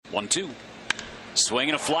1-2. Swing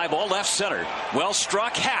and a fly ball left center. Well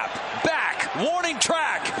struck. Happ. Back. Warning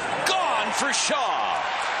track. Gone for Shaw.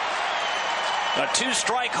 A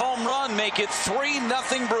 2-strike home run. Make it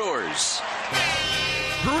 3-0 Brewers.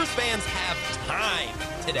 Brewers fans have time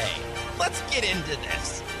today. Let's get into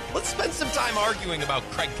this. Let's spend some time arguing about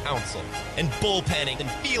Craig Counsell and bullpenning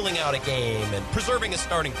and feeling out a game and preserving a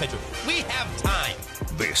starting pitcher. We have time.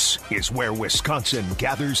 This is where Wisconsin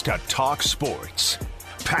gathers to talk sports.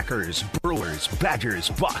 Packers, Brewers, Badgers,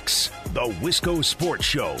 Bucks. The Wisco Sports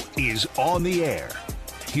Show is on the air.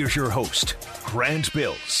 Here's your host, Grant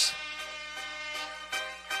Bills.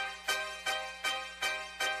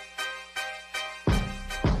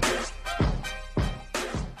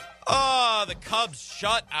 Oh, the Cubs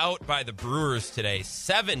shut out by the Brewers today,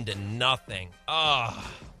 7-0.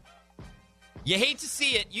 Oh, you hate to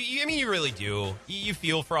see it. I mean, you really do. You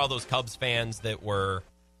feel for all those Cubs fans that were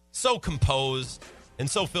so composed and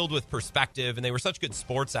so filled with perspective, and they were such good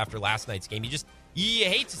sports after last night's game. You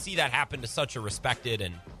hate to see that happen to such a respected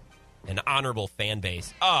and honorable fan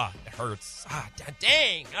base. It hurts.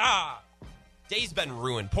 Dang. Day's been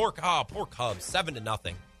ruined. Poor Cubs,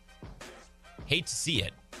 7-0. Hate to see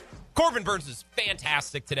it. Corbin Burnes is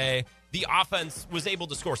fantastic today. The offense was able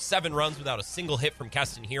to score 7 runs without a single hit from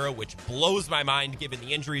Keston Hiura, which blows my mind given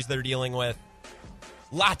the injuries they're dealing with.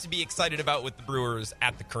 A lot to be excited about with the Brewers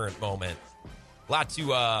at the current moment. A lot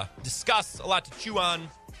to discuss, a lot to chew on,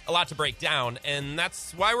 a lot to break down, and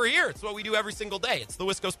that's why we're here. It's what we do every single day. It's the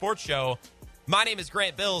Wisco Sports Show. My name is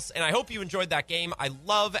Grant Bills, and I hope you enjoyed that game. I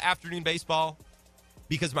love afternoon baseball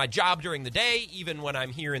because my job during the day, even when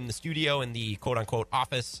I'm here in the studio in the quote-unquote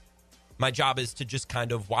office, my job is to just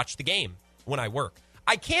kind of watch the game when I work.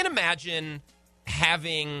 I can't imagine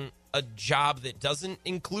having a job that doesn't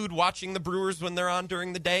include watching the Brewers when they're on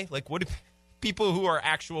during the day. Like, what do people who are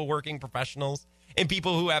actual working professionals and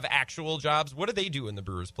people who have actual jobs, what do they do when the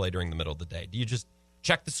Brewers play during the middle of the day? Do you just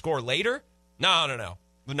check the score later? No. It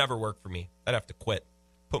would never work for me. I'd have to quit,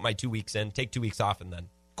 put my 2 weeks in, take 2 weeks off, and then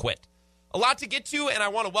quit. A lot to get to, and I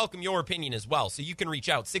want to welcome your opinion as well. So you can reach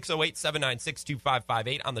out,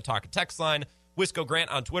 608-796-2558 on the Talk and Text line. Wisco Grant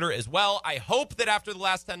on Twitter as well. I hope that after the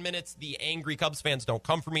last 10 minutes, the angry Cubs fans don't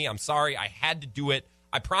come for me. I'm sorry. I had to do it.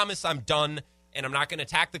 I promise I'm done, and I'm not going to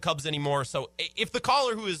attack the Cubs anymore. So if the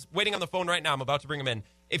caller who is waiting on the phone right now, I'm about to bring him in.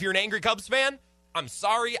 If you're an angry Cubs fan, I'm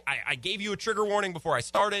sorry. I gave you a trigger warning before I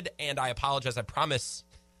started, and I apologize. I promise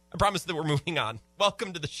that we're moving on.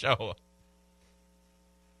 Welcome to the show.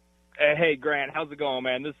 Hey, Grant, how's it going,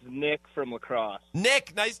 man? This is Nick from La Crosse.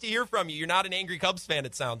 Nick, nice to hear from you. You're not an angry Cubs fan,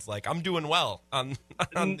 it sounds like. I'm doing well on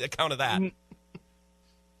account of that.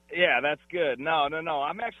 Yeah, that's good. No.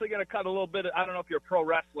 I'm actually going to cut a little bit I don't know if you're a pro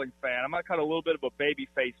wrestling fan. I'm going to cut a little bit of a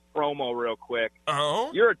babyface promo real quick. Oh?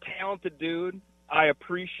 You're a talented dude. I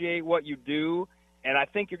appreciate what you do, and I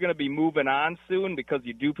think you're going to be moving on soon because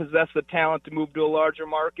you do possess the talent to move to a larger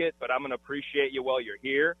market, but I'm going to appreciate you while you're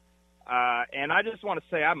here. And I just want to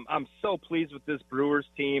say I'm so pleased with this Brewers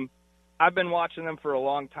team. I've been watching them for a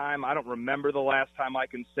long time. I don't remember the last time I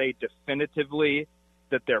can say definitively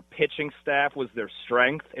that their pitching staff was their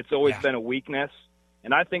strength. It's always been a weakness,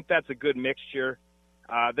 and I think that's a good mixture.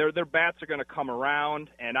 Their bats are going to come around,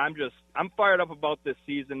 and I'm fired up about this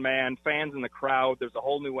season, man. Fans in the crowd, there's a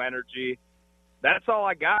whole new energy. That's all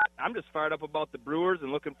I got. I'm just fired up about the Brewers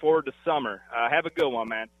and looking forward to summer. Have a good one,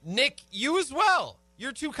 man. Nick, you as well.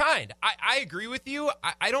 You're too kind. I agree with you.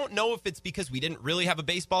 I don't know if it's because we didn't really have a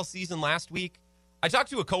baseball season last week. I talked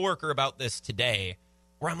to a coworker about this today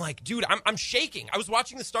where I'm like, dude, I'm shaking. I was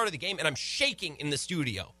watching the start of the game, and I'm shaking in the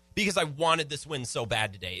studio because I wanted this win so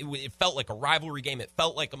bad today. It felt like a rivalry game. It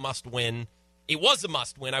felt like a must-win. It was a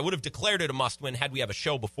must-win. I would have declared it a must-win had we have a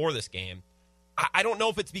show before this game. I don't know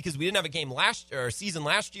if it's because we didn't have a game season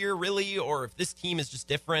last year, really, or if this team is just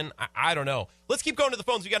different. I don't know. Let's keep going to the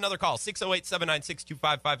phones. We got another call,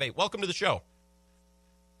 608-796-2558. Welcome to the show.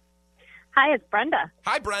 Hi, it's Brenda.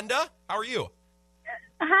 Hi, Brenda. How are you?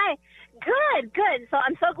 Hi. Good. So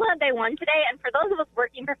I'm so glad they won today. And for those of us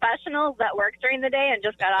working professionals that work during the day and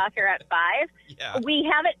just got off here at 5, we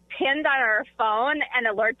have it pinned on our phone and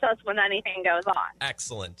alerts us when anything goes on.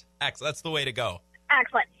 Excellent. That's the way to go.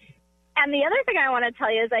 Excellent. And the other thing I want to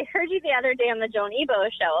tell you is I heard you the other day on the Joan Ebo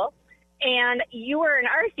show, and you were an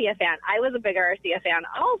Arcia fan. I was a big Arcia fan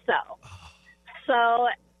also. So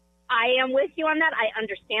I am with you on that. I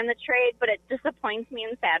understand the trade, but it disappoints me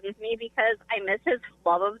and saddens me because I miss his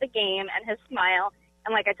love of the game and his smile.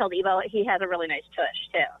 And like I told Ebo, he has a really nice tush,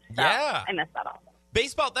 too. So yeah. I miss that also.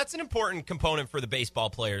 Baseball, that's an important component for the baseball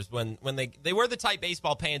players. When they wear the tight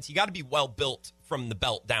baseball pants, you got to be well built from the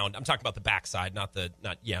belt down. I'm talking about the backside, not the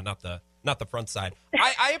not the front side.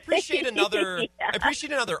 I appreciate another. Yeah. I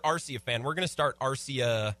appreciate another Arcia fan. We're going to start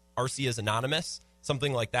Arcia's Anonymous,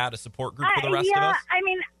 something like that, a support group for the rest of us. I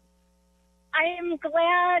mean, I'm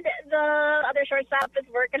glad the other shortstop is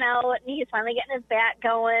working out, and he's finally getting his bat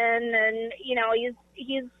going, and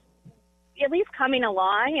he's at least coming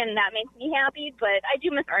along, and that makes me happy. But I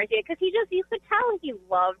do miss Arcia because you could tell he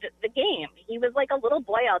loved the game. He was like a little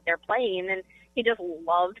boy out there playing, and he just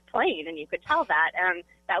loved playing, and you could tell that, and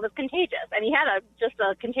that was contagious. And he had just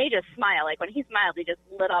a contagious smile. Like when he smiled, he just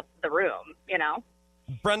lit up the room.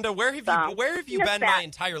 Brenda, where have you been that. my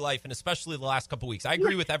entire life, and especially the last couple weeks? I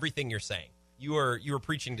agree with everything you're saying. You were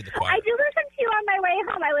preaching to the choir. I do listen to you on my way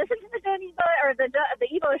home. I listen to the Joan Ebo or the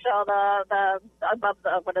Ebo show, the above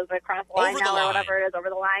the what is it, across the line now or whatever it is, over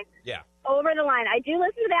the line. Yeah. Over the line. I do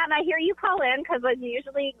listen to that, and I hear you call in because I'm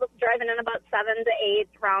usually driving in about 7 to 8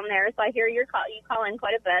 around there. So I hear you call in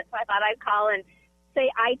quite a bit. So I thought I'd call and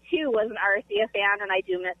say I too was an Arcia fan, and I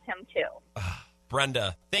do miss him too.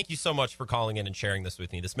 Brenda, thank you so much for calling in and sharing this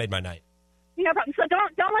with me. This made my night. No problem. So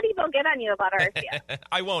don't let Ebo get on you about Arcia.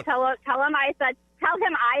 I won't. Tell him I said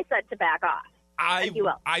to back off. I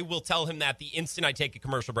will tell him that the instant I take a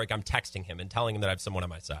commercial break. I'm texting him and telling him that I have someone on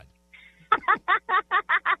my side.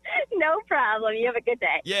 No problem. You have a good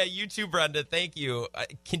day. Yeah, you too, Brenda. Thank you.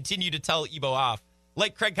 Continue to tell Ebo off.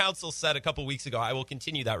 Like Craig Counsell said a couple weeks ago, I will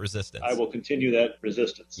continue that resistance. I will continue that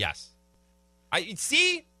resistance. Yes. I'm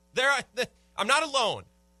not alone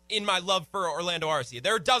in my love for Orlando Arcia.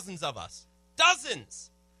 There are dozens of us.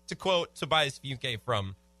 Dozens! To quote Tobias Funke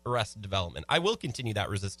from Arrested Development. I will continue that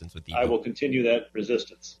resistance with you. I will continue that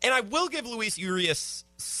resistance. And I will give Luis Urias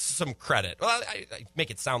some credit. Well, I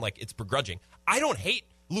make it sound like it's begrudging. I don't hate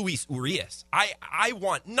Luis Urias. I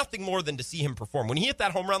want nothing more than to see him perform. When he hit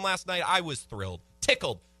that home run last night, I was thrilled.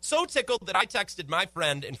 Tickled. So tickled that I texted my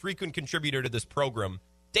friend and frequent contributor to this program,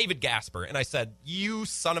 David Gasper, and I said, "You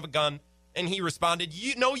son of a gun." And he responded,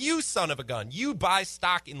 you son of a gun. You buy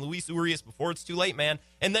stock in Luis Urias before it's too late, man.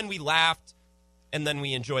 And then we laughed, and then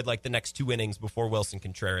we enjoyed like the next 2 innings before Wilson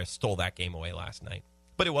Contreras stole that game away last night.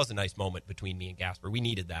 But it was a nice moment between me and Gasper. We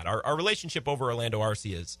needed that. Our relationship over Orlando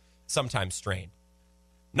Arcia is sometimes strained.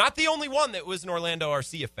 Not the only one that was an Orlando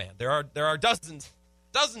Arcia fan. There are dozens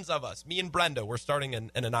of us. Me and Brenda, we're starting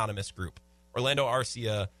an anonymous group. Orlando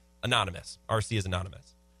Arcia Anonymous. Arcia's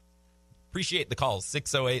Anonymous. Appreciate the calls,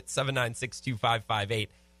 608-796-2558.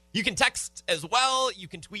 You can text as well. You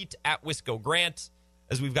can tweet at Wisco Grant,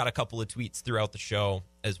 as we've got a couple of tweets throughout the show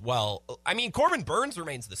as well. I mean, Corbin Burnes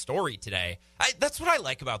remains the story today. That's what I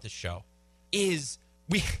like about this show, is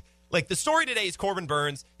the story today is Corbin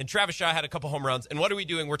Burnes, and Travis Shaw had a couple home runs. And what are we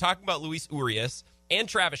doing? We're talking about Luis Urias and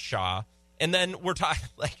Travis Shaw, and then we're talking,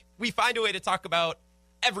 we find a way to talk about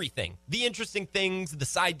everything, the interesting things, the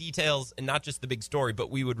side details, and not just the big story.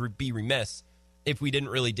 But we would be remiss if we didn't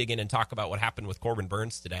really dig in and talk about what happened with Corbin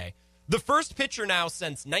Burnes today. The first pitcher now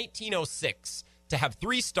since 1906 to have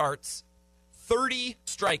 3 starts, 30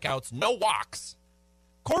 strikeouts, no walks.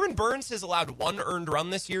 Corbin Burnes has allowed 1 earned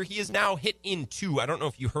run this year. He has now hit in 2. I don't know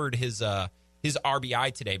if you heard his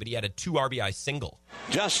RBI today, but he had a 2 RBI single.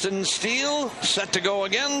 Justin Steele set to go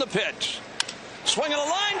again. The pitch. Swinging a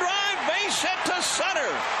line drive, base hit to center.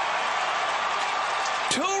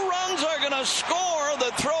 2 runs are going to score.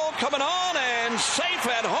 The throw coming on, and safe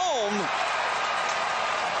at home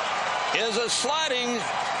is a sliding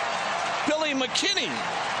Billy McKinney.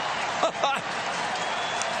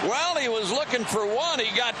 Well, he was looking for 1. He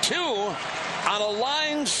got 2 on a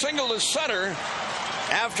line single to center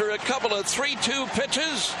after a couple of 3-2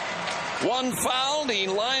 pitches. 1 fouled. He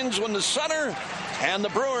lines one to center. And the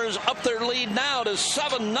Brewers up their lead now to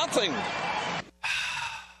 7-0.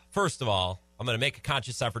 First of all, I'm going to make a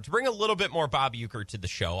conscious effort to bring a little bit more Bob Uecker to the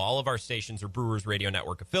show. All of our stations are Brewers Radio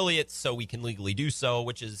Network affiliates, so we can legally do so,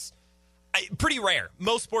 which is pretty rare.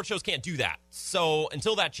 Most sports shows can't do that. So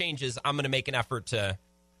until that changes, I'm going to make an effort to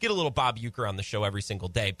get a little Bob Uecker on the show every single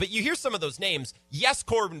day. But you hear some of those names. Yes,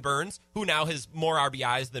 Corbin Burnes, who now has more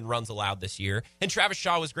RBIs than runs allowed this year. And Travis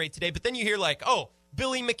Shaw was great today. But then you hear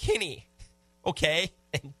Billy McKinney. Okay,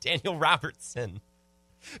 and Daniel Robertson.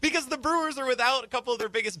 Because the Brewers are without a couple of their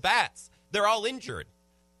biggest bats. They're all injured.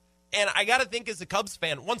 And I got to think as a Cubs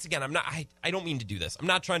fan, once again, I don't mean to do this. I'm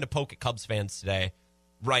not trying to poke at Cubs fans today.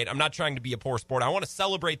 Right, I'm not trying to be a poor sport. I want to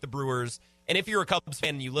celebrate the Brewers. And if you're a Cubs fan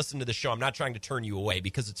and you listen to the show, I'm not trying to turn you away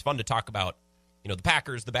because it's fun to talk about, the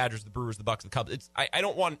Packers, the Badgers, the Brewers, the Bucks, the Cubs. I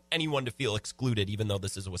don't want anyone to feel excluded, even though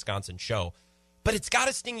this is a Wisconsin show. But it's got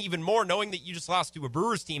to sting even more knowing that you just lost to a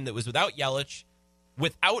Brewers team that was without Yelich,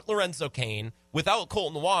 without Lorenzo Cain, without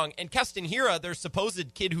Colton Wong, and Keston Hiura, their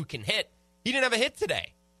supposed kid who can hit. He didn't have a hit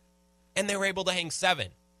today. And they were able to hang 7.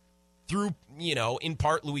 through, in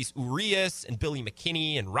part Luis Urias and Billy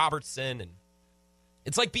McKinney and Robertson. And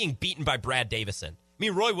it's like being beaten by Brad Davison. I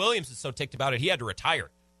mean, Roy Williams is so ticked about it, he had to retire.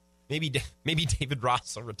 Maybe David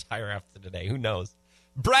Ross will retire after today. Who knows?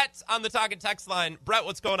 Brett's on the Talk and Text line. Brett,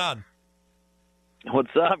 what's going on?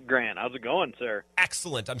 What's up, Grant? How's it going, sir?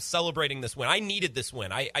 Excellent. I'm celebrating this win. I needed this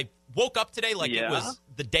win. I woke up today like it was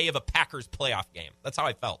the day of a Packers playoff game. That's how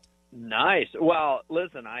I felt. Nice. Well,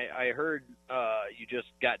 listen, I heard you just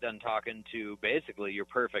got done talking to basically your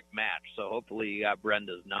perfect match, so hopefully you got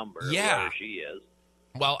Brenda's number, whoever she is.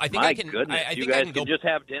 Well, I think My I can. Goodness, I think you guys I can can just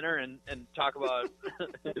have dinner and talk about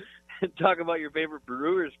talk about your favorite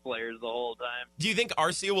Brewers players the whole time. Do you think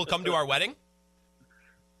Arcia will come to our wedding?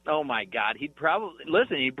 Oh my God, he'd probably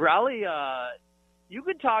you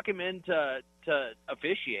could talk him into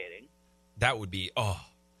officiating. That would be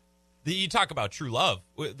you talk about true love.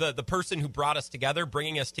 The person who brought us together,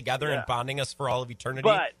 bringing us together and bonding us for all of eternity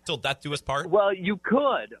till death do us part. Well, you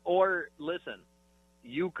could, or listen,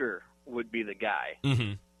 Euchre would be the guy.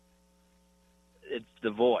 Mm-hmm. It's the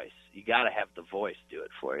voice. You got to have the voice do it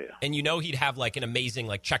for you. And he'd have like an amazing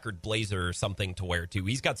like checkered blazer or something to wear too.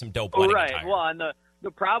 He's got some dope wedding attire. Well, and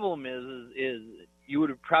the problem is you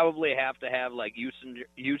would probably have to have like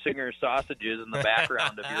Usinger sausages in the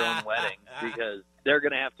background of your own wedding because they're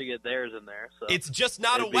going to have to get theirs in there. So it's just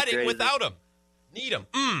not a wedding without them. Need them.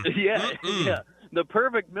 Yeah. The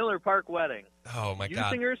perfect Miller Park wedding. Oh, my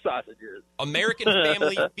God. Usinger sausages. American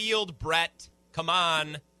Family Field, Brett. Come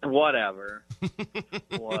on. Whatever.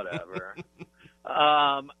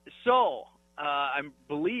 So, I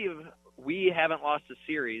believe we haven't lost a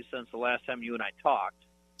series since the last time you and I talked.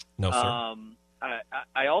 No, sir.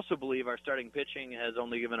 I also believe our starting pitching has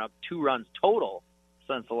only given up 2 runs total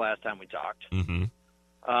since the last time we talked. Mm-hmm.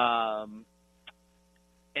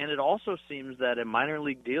 And it also seems that a minor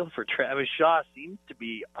league deal for Travis Shaw seems to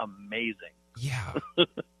be amazing. Yeah.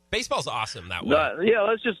 Baseball's awesome that way.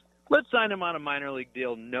 Let's sign him on a minor league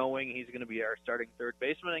deal knowing he's going to be our starting third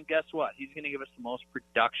baseman. And guess what? He's going to give us the most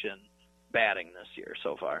production batting this year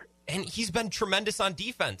so far. And he's been tremendous on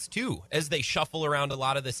defense, too, as they shuffle around a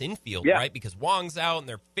lot of this infield, right? Because Wong's out, and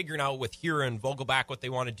they're figuring out with Hira and Vogelback what they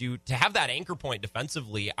want to do. To have that anchor point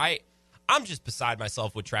defensively, I'm just beside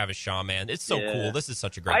myself with Travis Shaw, man. It's so cool. This is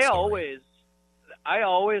such a great story. I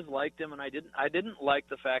always liked him, and I didn't like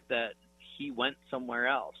the fact that he went somewhere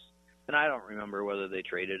else. And I don't remember whether they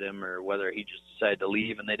traded him or whether he just decided to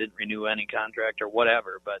leave and they didn't renew any contract or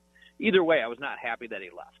whatever. But either way, I was not happy that he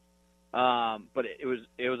left. But it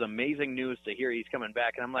was amazing news to hear he's coming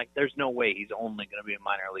back, and I'm like, there's no way he's only going to be a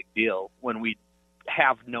minor league deal when we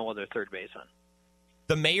have no other third baseman.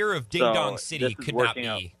 The mayor of Ding Dong City could not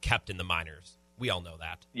be kept in the minors. We all know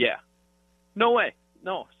that. Yeah. No way.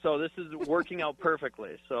 No. So this is working out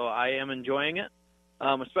perfectly. So I am enjoying it,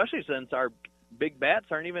 especially since our big bats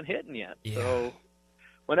aren't even hitting yet. Yeah. So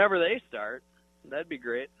whenever they start, that'd be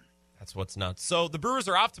great. That's what's nuts. So the Brewers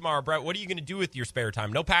are off tomorrow, Brett. What are you going to do with your spare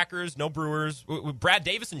time? No Packers, no Brewers. Brad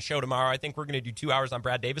Davison show tomorrow. I think we're going to do 2 hours on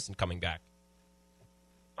Brad Davison coming back.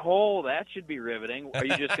 Oh, that should be riveting. Are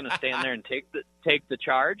you just going to stand there and take the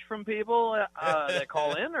charge from people that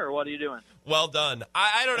call in, or what are you doing? Well done.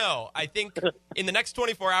 I don't know. I think in the next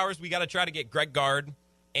 24 hours, we got to try to get Greg Gard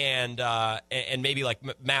and maybe like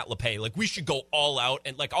Matt LePay. Like we should go all out,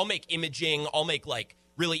 and like I'll make imaging. I'll make like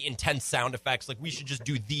really intense sound effects. Like we should just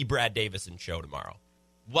do the Brad Davison show tomorrow.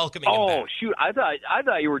 Welcoming him back. Oh shoot! I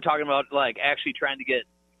thought you were talking about like actually trying to get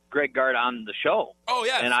Greg Gard on the show. Oh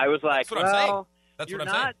yeah, and I was like, that's what I'm saying. That's what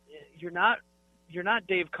I'm saying. You're not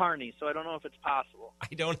Dave Carney, so I don't know if it's possible.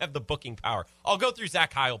 I don't have the booking power. I'll go through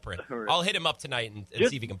Zach Heilprin. I'll hit him up tonight and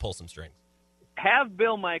see if he can pull some strings. Have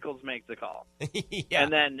Bill Michaels make the call. Yeah.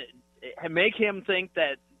 And then make him think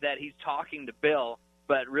that he's talking to Bill,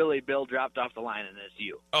 but really Bill dropped off the line and it's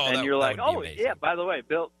you. Oh, and you're like, oh, yeah, by the way,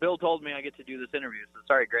 Bill told me I get to do this interview, so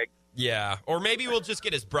sorry, Greg. Yeah, or maybe we'll just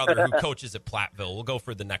get his brother who coaches at Platteville. We'll go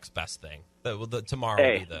for the next best thing. Tomorrow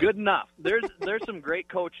will be the... good enough. There's some great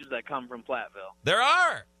coaches that come from Platteville. There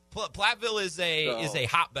are. Platteville is a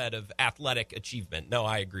hotbed of athletic achievement. No,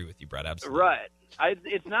 I agree with you, Brett. Absolutely. Right.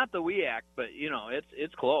 It's not the WEAC, but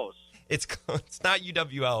it's close. It's not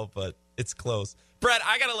UWL, but it's close. Brett,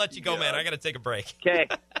 I gotta let you go, man. I gotta take a break. Okay.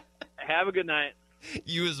 Have a good night.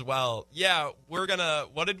 You as well. Yeah, we're gonna.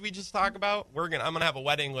 What did we just talk about? I'm gonna have a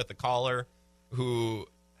wedding with a caller who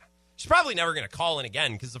she's probably never gonna call in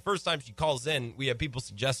again because the first time she calls in, we have people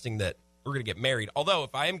suggesting that we're gonna get married. Although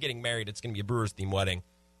if I am getting married, it's gonna be a Brewers themed wedding.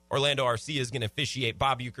 Orlando Arcia is gonna officiate.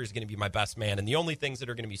 Bob Uecker is gonna be my best man, and the only things that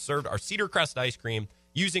are gonna be served are Cedar Crest ice cream,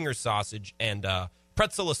 Usinger sausage, and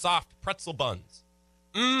soft pretzel buns.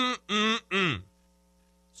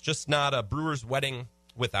 just not a Brewers wedding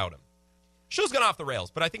without him. Show's gone off the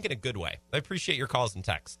rails, but I think in a good way. I appreciate your calls and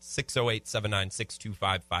texts.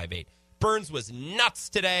 608-796-2558. Burns was nuts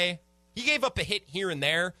today. He gave up a hit here and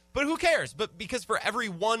there, but who cares? But because for every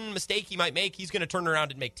one mistake he might make, he's going to turn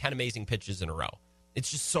around and make 10 amazing pitches in a row.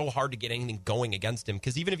 It's just so hard to get anything going against him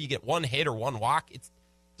because even if you get one hit or one walk, it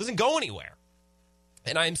doesn't go anywhere.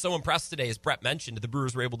 And I am so impressed today, as Brett mentioned, the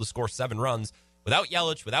Brewers were able to score 7 runs without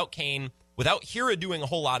Yelich, without Kane, without Hira doing a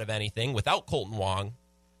whole lot of anything, without Colton Wong.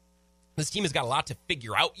 This team has got a lot to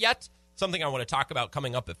figure out yet. Something I want to talk about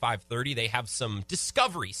coming up at 5:30. They have some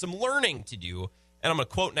discovery, some learning to do. And I'm going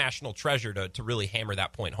to quote National Treasure to really hammer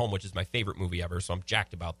that point home, which is my favorite movie ever, so I'm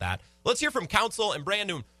jacked about that. Let's hear from Counsell and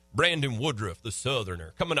Brandon Woodruff, the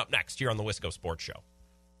Southerner, coming up next here on the Wisco Sports Show.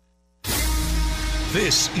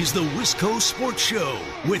 This is the Wisco Sports Show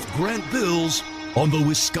with Grant Bills on the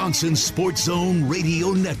Wisconsin Sports Zone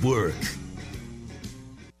Radio Network.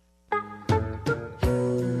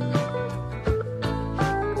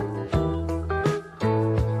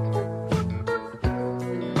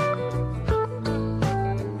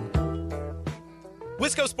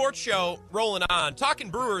 Wisco Sports Show rolling on, talking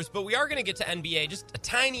Brewers, but we are going to get to NBA just a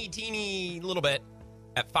tiny, teeny little bit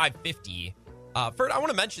at 5:50. First, I want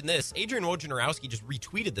to mention this. Adrian Wojnarowski just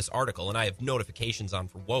retweeted this article, and I have notifications on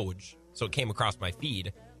for Woj, so it came across my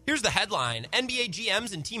feed. Here's the headline. NBA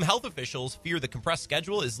GMs and team health officials fear the compressed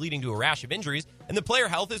schedule is leading to a rash of injuries, and the player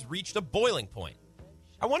health has reached a boiling point.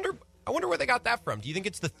 I wonder where they got that from. Do you think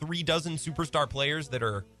it's the 3 dozen superstar players that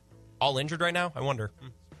are all injured right now? I wonder.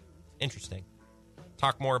 Interesting.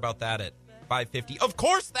 Talk more about that at 5:50. Of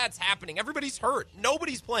course that's happening. Everybody's hurt.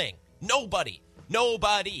 Nobody's playing. Nobody.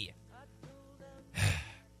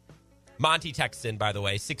 Monty texts in, by the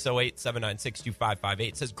way,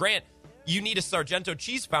 608-796-2558. Says, Grant, you need a Sargento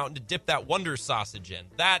cheese fountain to dip that Wonder sausage in.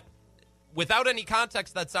 That, without any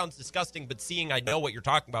context, that sounds disgusting, but seeing I know what you're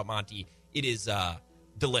talking about, Monty, it is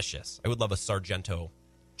delicious. I would love a Sargento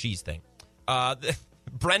cheese thing.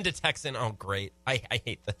 Brenda texts in. Oh, great. I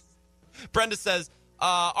hate this. Brenda says,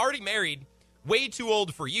 already married, way too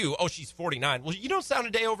old for you. Oh, she's 49. Well, you don't sound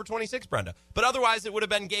a day over 26, Brenda. But otherwise, it would have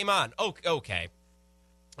been game on. Okay.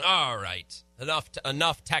 All right.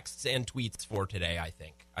 Enough texts and tweets for today, I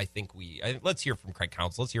think. Let's hear from Craig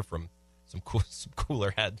Counsell. Let's hear from some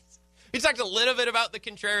cooler heads. We talked a little bit about the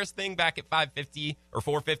Contreras thing back at 5:50 or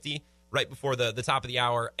 4:50, right before the top of the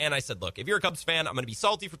hour. And I said, look, if you're a Cubs fan, I'm going to be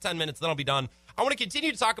salty for 10 minutes, then I'll be done. I want to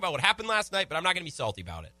continue to talk about what happened last night, but I'm not going to be salty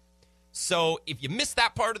about it. So if you missed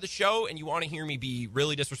that part of the show and you want to hear me be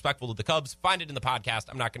really disrespectful to the Cubs, find it in the podcast.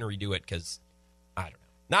 I'm not going to redo it because, I don't know.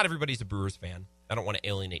 Not everybody's a Brewers fan. I don't want to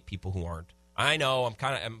alienate people who aren't. I know I'm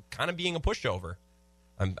kind of being a pushover.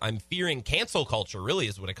 I'm fearing cancel culture, really,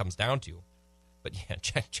 is what it comes down to. But yeah,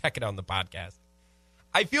 check it on the podcast.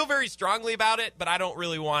 I feel very strongly about it, but I don't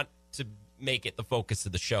really want to make it the focus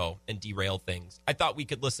of the show and derail things. I thought we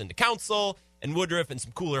could listen to Counsell and Woodruff and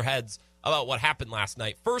some cooler heads about what happened last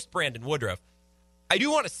night. First, Brandon Woodruff. I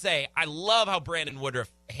do want to say I love how Brandon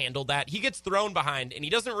Woodruff handled that. He gets thrown behind, and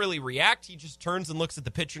he doesn't really react. He just turns and looks at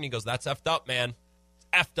the pitcher, and he goes, that's effed up, man. It's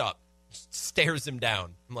effed up. Just stares him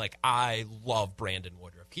down. I'm like, I love Brandon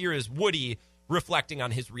Woodruff. Here is Woody reflecting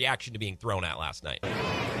on his reaction to being thrown at last night.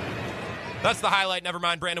 That's the highlight. Never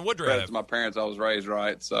mind, Brandon Woodruff. Credit to my parents, I was raised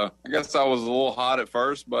right. So I guess I was a little hot at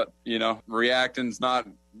first, but, reacting's not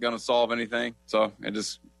going to solve anything. So I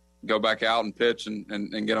just go back out and pitch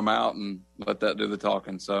and get them out and let that do the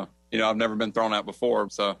talking. So, I've never been thrown at before.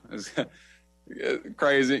 So it's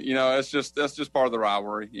crazy. That's just part of the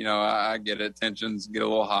rivalry. I get it. Tensions get a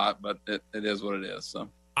little hot, but it is what it is. So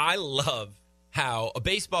I love how a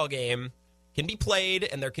baseball game can be played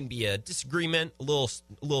and there can be a disagreement, a little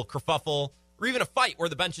kerfuffle, or even a fight where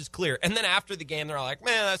the bench is clear. And then after the game, they're like,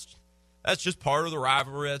 man, that's just part of the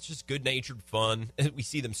rivalry. That's just good-natured fun. And we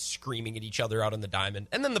see them screaming at each other out on the diamond.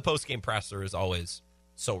 And then the post-game presser is always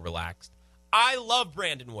so relaxed. I love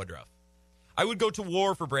Brandon Woodruff. I would go to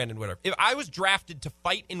war for Brandon Woodruff. If I was drafted to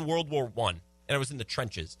fight in World War I and I was in the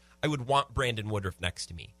trenches, I would want Brandon Woodruff next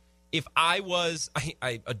to me. If I was,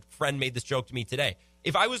 a friend made this joke to me today.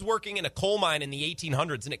 If I was working in a coal mine in the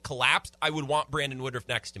 1800s and it collapsed, I would want Brandon Woodruff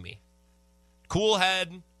next to me. Cool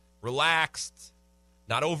head, relaxed,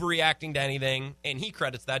 not overreacting to anything, and he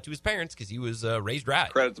credits that to his parents because he was raised right.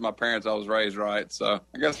 Credit to my parents, I was raised right. So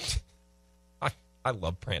I guess I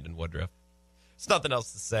love Brandon Woodruff. There's nothing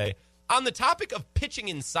else to say. On the topic of pitching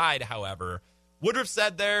inside, however, Woodruff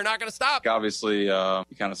said they're not going to stop. Obviously, you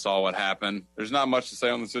kind of saw what happened. There's not much to say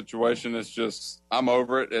on the situation. It's just, I'm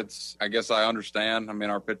over it. I guess I understand. I mean,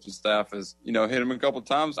 our pitching staff has, hit him a couple of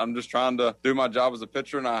times. I'm just trying to do my job as a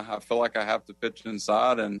pitcher, and I feel like I have to pitch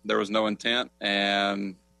inside, and there was no intent,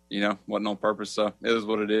 and, wasn't on purpose. So it is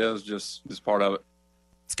what it is, just part of it.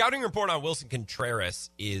 Scouting report on Wilson Contreras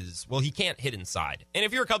is, well, he can't hit inside. And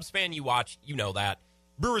if you're a Cubs fan, you watch, you know that.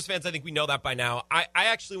 Brewers fans, I think we know that by now. I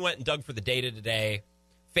actually went and dug for the data today.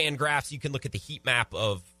 FanGraphs, you can look at the heat map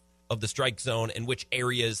of the strike zone and which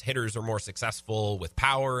areas hitters are more successful with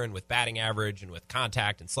power and with batting average and with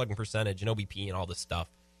contact and slugging percentage and OBP and all this stuff.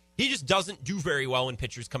 He just doesn't do very well when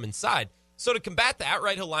pitchers come inside. So to combat that,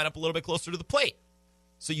 right, he'll line up a little bit closer to the plate.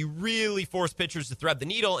 So you really force pitchers to thread the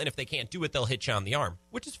needle, and if they can't do it, they'll hit you on the arm,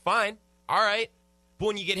 which is fine. All right. But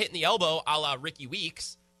when you get hit in the elbow, a la Ricky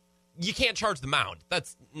Weeks, you can't charge the mound.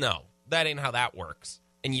 That ain't how that works.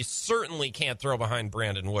 And you certainly can't throw behind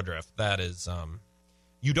Brandon Woodruff. That is,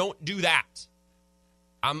 you don't do that.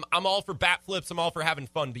 I'm all for bat flips. I'm all for having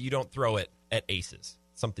fun, but you don't throw it at aces.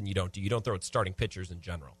 Something you don't do. You don't throw at starting pitchers in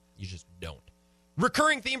general. You just don't.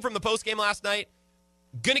 Recurring theme from the postgame last night.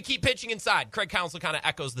 Gonna keep pitching inside. Craig Counsell kind of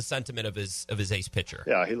echoes the sentiment of his ace pitcher.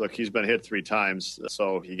 Yeah, he's been hit 3 times,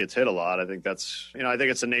 so he gets hit a lot. I think that's, I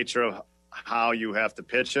think it's the nature of how you have to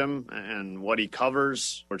pitch him and what he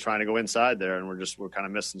covers. We're trying to go inside there, and we're kind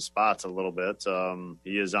of missing spots a little bit.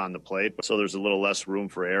 He is on the plate, so there's a little less room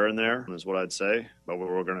for error in there, is what I'd say. But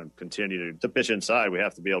we're going to continue to pitch inside. We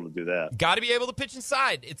have to be able to do that. Got to be able to pitch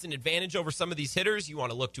inside. It's an advantage over some of these hitters. You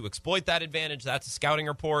want to look to exploit that advantage. That's a scouting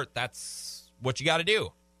report. That's what you got to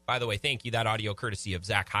do. By the way, thank you. That audio courtesy of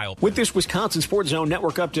Zach Heilprin. With this Wisconsin Sports Zone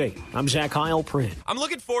Network update, I'm Zach Heilprin. I'm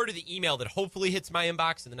looking forward to the email that hopefully hits my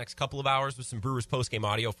inbox in the next couple of hours with some Brewers postgame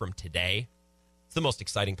audio from today. It's the most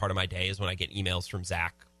exciting part of my day is when I get emails from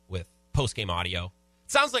Zach with postgame audio.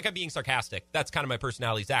 It sounds like I'm being sarcastic. That's kind of my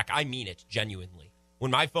personality, Zach. I mean it genuinely.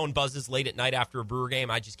 When my phone buzzes late at night after a Brewer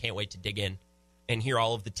game, I just can't wait to dig in and hear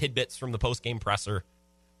all of the tidbits from the postgame presser.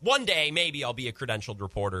 One day, maybe I'll be a credentialed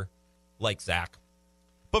reporter like Zach.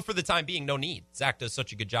 But for the time being, no need. Zach does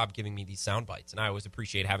such a good job giving me these sound bites, and I always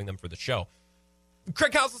appreciate having them for the show.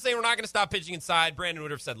 Craig Counsell saying we're not going to stop pitching inside. Brandon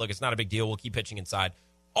Woodruff said, look, it's not a big deal. We'll keep pitching inside.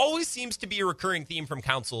 Always seems to be a recurring theme from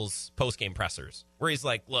Counsell's postgame pressers, where he's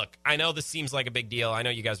like, look, I know this seems like a big deal. I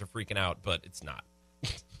know you guys are freaking out, but it's not.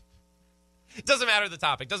 It doesn't matter the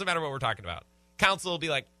topic. Doesn't matter what we're talking about. Counsell will be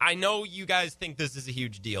like, I know you guys think this is a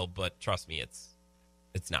huge deal, but trust me,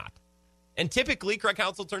 it's not. And typically, Craig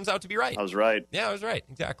Counsell turns out to be right. I was right. Yeah, I was right.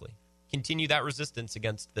 Exactly. Continue that resistance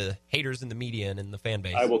against the haters in the media and in the fan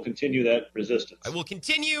base. I will continue that resistance. I will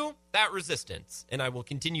continue that resistance, and I will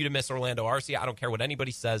continue to miss Orlando Arcia. I don't care what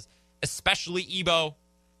anybody says, especially Ebo.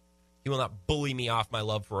 He will not bully me off my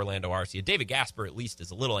love for Orlando Arcia. David Gasper, at least,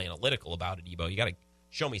 is a little analytical about it, Ebo. You got to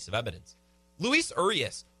show me some evidence. Luis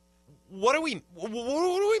Urias, what do we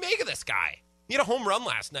make of this guy? He had a home run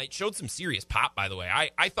last night, showed some serious pop, by the way.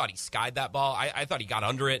 I thought he skied that ball. I thought he got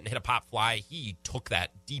under it and hit a pop fly. He took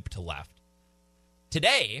that deep to left.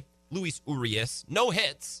 Today, Luis Urias, no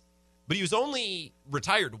hits, but he was only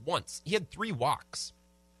retired once. He had 3 walks.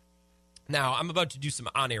 Now, I'm about to do some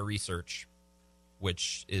on-air research,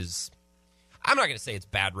 which is, I'm not going to say it's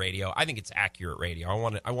bad radio. I think it's accurate radio.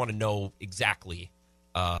 I want to know exactly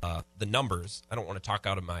the numbers. I don't want to talk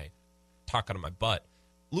out of my butt.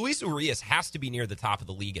 Luis Urias has to be near the top of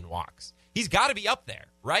the league in walks. He's got to be up there,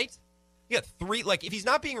 right? He got 3. Like, if he's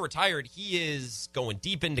not being retired, he is going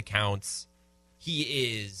deep into counts. He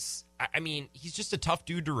is, I mean, he's just a tough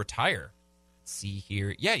dude to retire. Let's see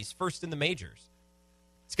here. Yeah, he's first in the majors.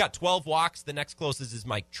 He's got 12 walks. The next closest is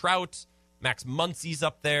Mike Trout. Max Muncy's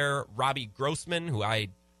up there. Robbie Grossman, who I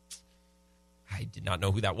did not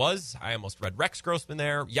know who that was. I almost read Rex Grossman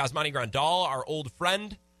there. Yasmani Grandal, our old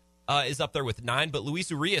friend, is up there with 9, but Luis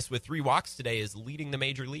Urias with 3 walks today is leading the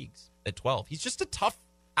major leagues at 12. He's just a tough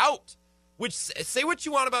out, which, say what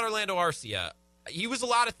you want about Orlando Arcia. He was a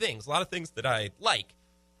lot of things that I like.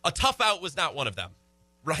 A tough out was not one of them,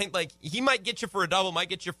 right? Like, he might get you for a double, might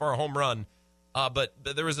get you for a home run, but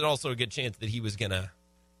there was also a good chance that he was going to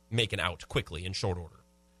make an out quickly in short order.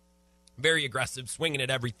 Very aggressive, swinging at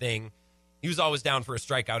everything. He was always down for a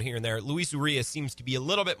strikeout here and there. Luis Urias seems to be a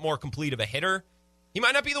little bit more complete of a hitter. He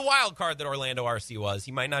might not be the wild card that Orlando Arcia was.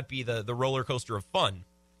 He might not be the roller coaster of fun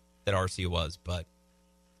that Arcia was, but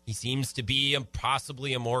he seems to be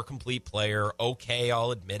possibly a more complete player. Okay,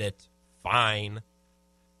 I'll admit it. Fine. I'm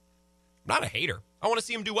not a hater. I want to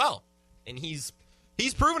see him do well. And he's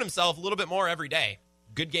proven himself a little bit more every day.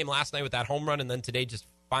 Good game last night with that home run, and then today just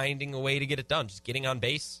finding a way to get it done. Just getting on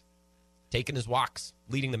base. taking his walks,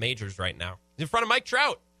 leading the majors right now. He's in front of Mike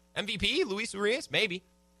Trout. MVP, Luis Urias, maybe.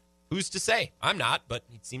 Who's to say? I'm not, but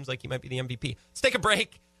it seems like he might be the MVP. Let's take a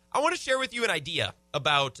break. I want to share with you an idea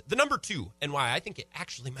about the number 2 and why I think it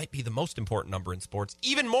actually might be the most important number in sports.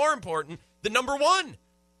 Even more important, the number 1.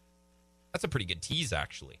 That's a pretty good tease,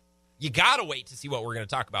 actually. You got to wait to see what we're going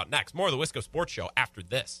to talk about next. More of the Wisco Sports Show after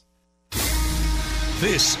this.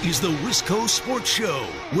 This is the Wisco Sports Show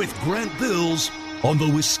with Grant Bills on the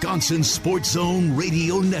Wisconsin Sports Zone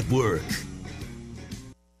Radio Network.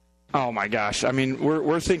 Oh my gosh! I mean,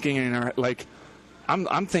 we're thinking in our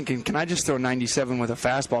I'm thinking, can I just throw 97 with a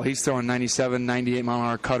fastball? He's throwing 97, 98 mile an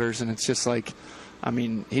hour cutters, and it's just like, I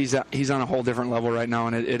mean, he's on a whole different level right now,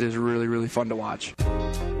 and it is really, really fun to watch.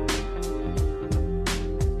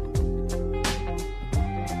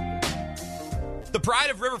 The pride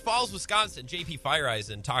of River Falls, Wisconsin, JP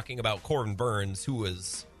Fireeisen, talking about Corbin Burnes, who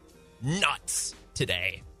was nuts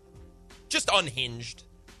today. Just unhinged,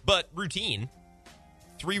 but routine.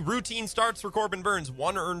 3 routine starts for Corbin Burnes,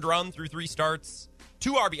 1 earned run through 3 starts,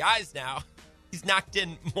 2 RBIs now. He's knocked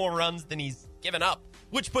in more runs than he's given up,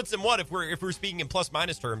 which puts him what if we're speaking in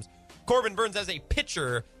plus-minus terms? Corbin Burnes as a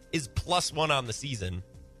pitcher is +1 on the season,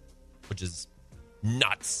 which is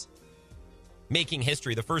nuts. Making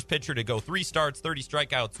history, the first pitcher to go 3 starts, 30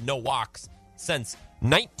 strikeouts, no walks since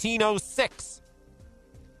 1906.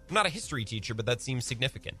 I'm not a history teacher, but that seems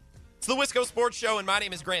significant. It's the Wisco Sports Show, and my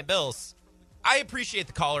name is Grant Bills. I appreciate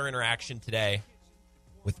the caller interaction today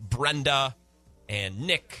with Brenda and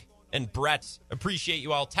Nick and Brett. Appreciate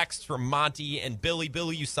you all. Text from Monty and Billy.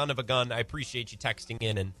 Billy, you son of a gun. I appreciate you texting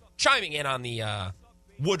in and chiming in on the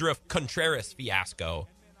Woodruff Contreras fiasco.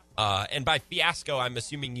 And by fiasco, I'm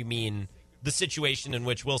assuming you mean the situation in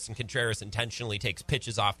which Wilson Contreras intentionally takes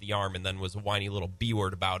pitches off the arm and then was a whiny little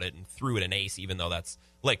B-word about it and threw it an ace, even though that's,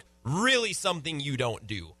 like, really something you don't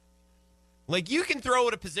do. Like, you can throw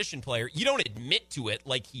at a position player. You don't admit to it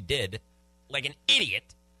like he did, like an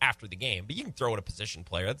idiot after the game, but you can throw at a position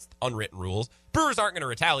player. That's unwritten rules. Brewers aren't going to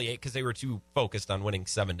retaliate because they were too focused on winning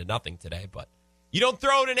 7-0 today, but you don't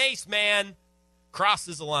throw at an ace, man.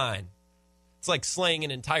 Crosses a line. It's like slaying an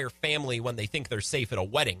entire family when they think they're safe at a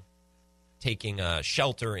wedding. Taking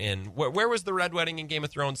shelter in... Where was the Red Wedding in Game of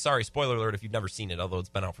Thrones? Sorry, spoiler alert if you've never seen it, although it's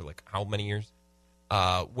been out for, like, how many years?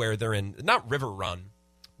 Where they're in... Not River Run.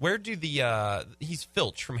 Where do the... he's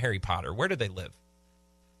Filch from Harry Potter. Where do they live?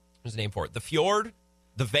 There's a name for it. The Fjord?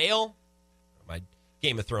 The Vale? My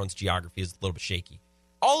Game of Thrones geography is a little bit shaky.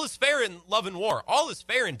 All is fair in love and war. All is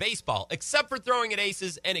fair in baseball, except for throwing at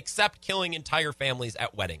aces and except killing entire families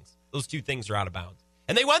at weddings. Those 2 things are out of bounds.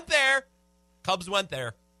 And they went there. Cubs went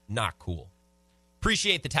there. Not cool.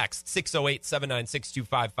 Appreciate the text.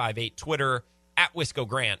 608-796-2558. Twitter,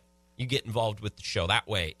 @WiscoGrant. You get involved with the show that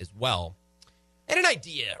way as well. And an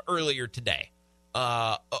idea earlier today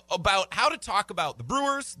about how to talk about the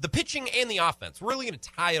Brewers, the pitching, and the offense. We're really going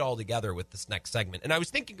to tie it all together with this next segment. And I was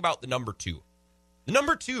thinking about the number 2. The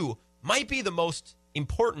number 2 might be the most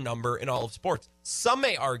important number in all of sports. Some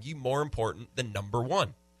may argue more important than number 1.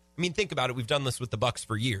 I mean, think about it. We've done this with the Bucks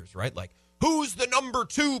for years, right? Like, who's the number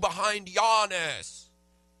 2 behind Giannis?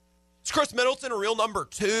 Is Chris Middleton a real number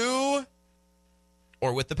 2?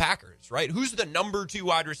 Or with the Packers, right? Who's the number 2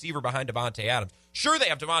 wide receiver behind Davante Adams? Sure, they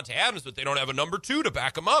have Davante Adams, but they don't have a number 2 to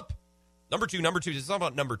back him up. Number 2. It's all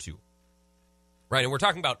about number 2. Right? And we're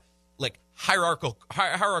talking about, like,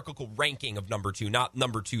 hierarchical ranking of number 2, not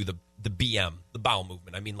number 2, the BM, the bowel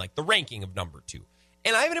movement. I mean, like, the ranking of number 2.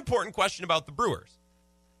 And I have an important question about the Brewers.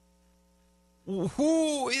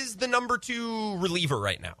 Who is the number 2 reliever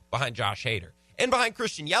right now behind Josh Hader? And behind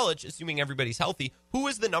Christian Yelich, assuming everybody's healthy, who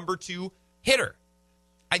is the number 2 hitter?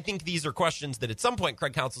 I think these are questions that at some point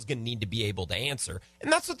Craig Counsell is going to need to be able to answer. And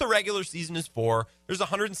that's what the regular season is for. There's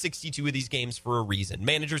 162 of these games for a reason.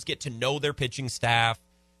 Managers get to know their pitching staff.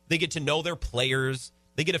 They get to know their players.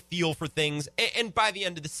 They get a feel for things. And by the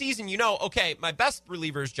end of the season, you know, okay, my best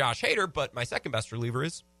reliever is Josh Hader, but my second best reliever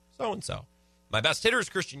is so-and-so. My best hitter is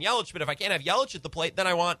Christian Yelich, but if I can't have Yelich at the plate, then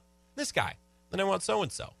I want this guy. Then I want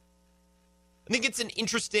so-and-so. I think it's an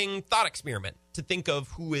interesting thought experiment to think of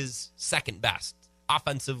who is second best,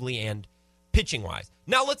 offensively and pitching-wise.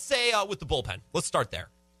 Now, let's say with the bullpen. Let's start there.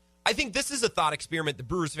 I think this is a thought experiment that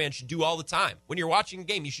Brewers fans should do all the time. When you're watching a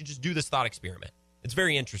game, you should just do this thought experiment. It's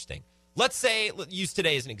very interesting. Let's say, let's use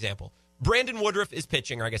today as an example. Brandon Woodruff is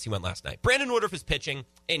pitching, or I guess he went last night. Brandon Woodruff is pitching,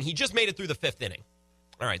 and he just made it through the 5th inning.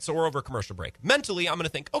 All right, so we're over a commercial break. Mentally, I'm going to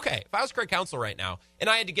think, okay, if I was Craig Counsell right now, and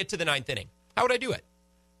I had to get to the 9th inning, how would I do it?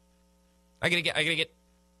 I gotta get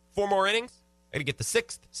 4 more innings? I gotta get the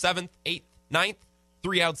 6th, 7th, 8th, 9th,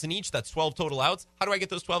 3 outs in each. That's 12 total outs. How do I get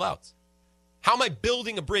those 12 outs? How am I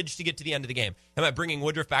building a bridge to get to the end of the game? Am I bringing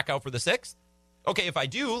Woodruff back out for the 6th? Okay, if I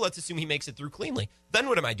do, let's assume he makes it through cleanly. Then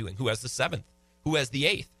what am I doing? Who has the 7th? Who has the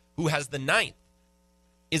 8th? Who has the 9th?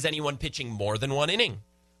 Is anyone pitching more than one inning?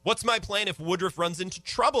 What's my plan if Woodruff runs into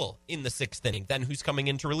trouble in the 6th inning? Then who's coming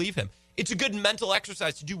in to relieve him? It's a good mental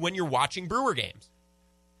exercise to do when you're watching Brewer games,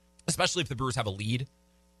 especially if the Brewers have a lead.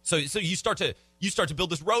 So you start to build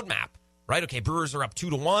this roadmap, right? Okay, Brewers are up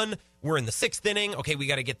 2-1. We're in the 6th inning. Okay, we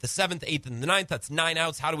got to get the 7th, 8th, and the 9th. That's 9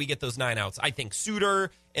 outs. How do we get those 9 outs? I think Suter,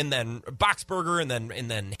 and then Boxberger, and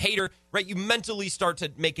then Hader, right? You mentally start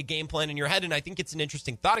to make a game plan in your head, and I think it's an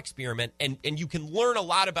interesting thought experiment, and you can learn a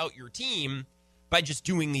lot about your team by just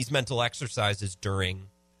doing these mental exercises during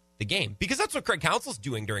the game. Because that's what Craig Counsell's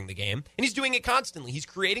doing during the game, and he's doing it constantly. He's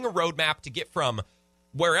creating a roadmap to get from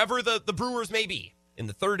wherever the Brewers may be, in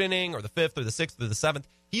the 3rd inning or the 5th or the 6th or the 7th.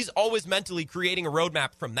 He's always mentally creating a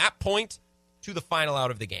roadmap from that point to the final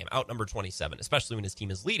out of the game, out number 27, especially when his team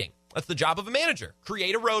is leading. That's the job of a manager.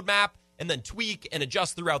 Create a roadmap and then tweak and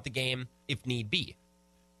adjust throughout the game if need be.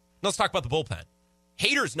 Now let's talk about the bullpen.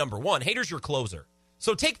 Hader's number 1. Hader's your closer.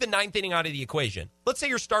 So take the 9th inning out of the equation. Let's say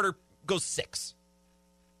your starter goes 6,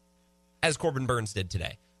 as Corbin Burnes did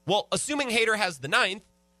today. Well, assuming Hader has the 9th,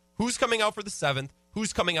 who's coming out for the 7th?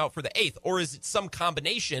 Who's coming out for the 8th? Or is it some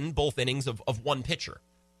combination, both innings, of one pitcher?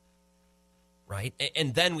 Right?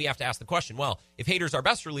 And then we have to ask the question, well, if Hader's our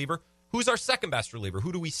best reliever, who's our second best reliever?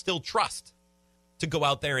 Who do we still trust to go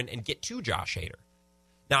out there and get to Josh Hader?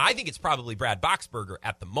 Now, I think it's probably Brad Boxberger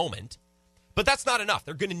at the moment, but that's not enough.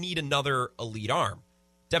 They're going to need another elite arm.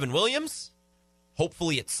 Devin Williams,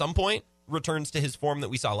 hopefully at some point, returns to his form that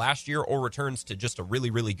we saw last year or returns to just a really,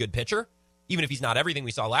 really good pitcher. Even if he's not everything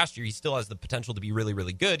we saw last year, he still has the potential to be really,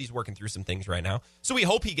 really good. He's working through some things right now. So we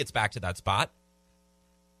hope he gets back to that spot.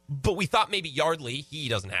 But we thought maybe Yardley, he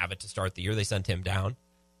doesn't have it to start the year. They sent him down.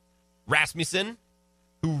 Rasmussen,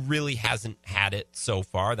 who really hasn't had it so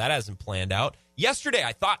far. That hasn't planned out. Yesterday,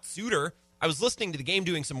 I thought Suter. I was listening to the game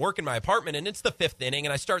doing some work in my apartment, and it's the 5th inning,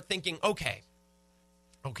 and I start thinking, okay,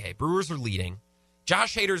 Brewers are leading.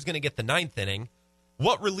 Josh Hader's going to get the 9th inning.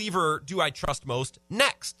 What reliever do I trust most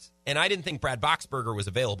next? And I didn't think Brad Boxberger was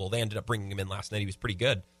available. They ended up bringing him in last night. He was pretty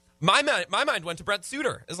good. My mind went to Brent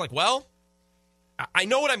Suter. It's like, well, I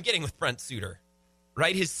know what I'm getting with Brent Suter,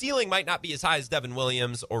 right? His ceiling might not be as high as Devin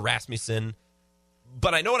Williams or Rasmussen,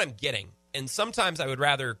 but I know what I'm getting. And sometimes I would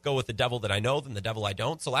rather go with the devil that I know than the devil I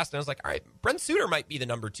don't. So last night I was like, all right, Brent Suter might be the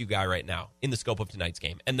number 2 guy right now in the scope of tonight's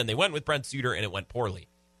game. And then they went with Brent Suter, and it went poorly.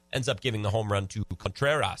 Ends up giving the home run to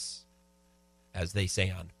Contreras, as they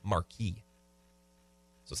say on Marquee.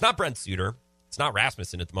 So it's not Brent Suter. It's not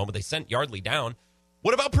Rasmussen at the moment. They sent Yardley down.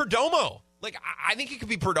 What about Perdomo? Like, I think it could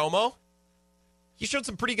be Perdomo. He showed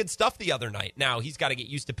some pretty good stuff the other night. Now, he's got to get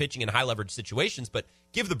used to pitching in high-leverage situations, but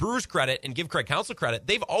give the Brewers credit and give Craig Counsell credit.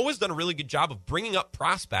 They've always done a really good job of bringing up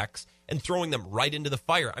prospects and throwing them right into the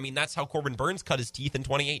fire. I mean, that's how Corbin Burnes cut his teeth in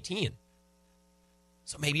 2018.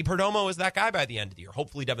 So maybe Perdomo is that guy by the end of the year.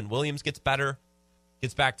 Hopefully Devin Williams gets better,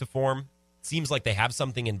 gets back to form. Seems like they have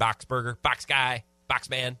something in Boxberger, box guy, box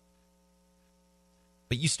man.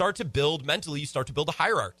 But you start to build mentally, you start to build a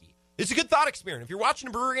hierarchy. It's a good thought experiment. If you're watching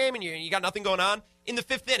a Brewer game and you got nothing going on, in the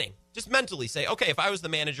 5th inning, just mentally say, okay, if I was the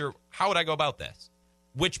manager, how would I go about this?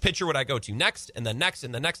 Which pitcher would I go to next, and then next,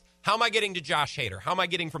 and then next? How am I getting to Josh Hader? How am I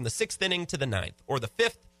getting from the 6th inning to the 9th, or the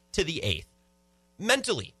 5th to the 8th?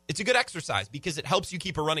 Mentally, it's a good exercise because it helps you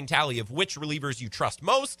keep a running tally of which relievers you trust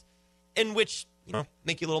most and which,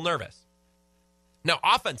 make you a little nervous. Now,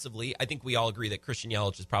 offensively, I think we all agree that Christian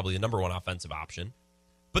Yelich is probably the number 1 offensive option.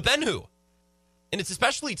 But then who? And it's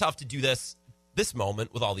especially tough to do this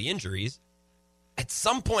moment with all the injuries. At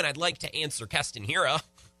some point, I'd like to answer Keston Hiura.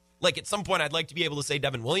 Like, at some point, I'd like to be able to say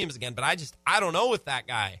Devin Williams again, but I don't know with that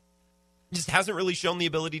guy. He just hasn't really shown the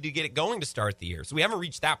ability to get it going to start the year. So we haven't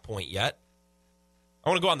reached that point yet. I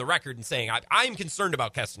want to go on the record and saying I'm concerned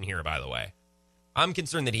about Keston Hiura, by the way. I'm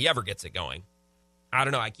concerned that he ever gets it going. I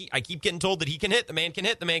don't know. I keep getting told that he can hit. The man can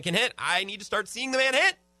hit. The man can hit. I need to start seeing the man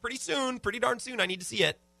hit pretty soon. Pretty darn soon. I need to see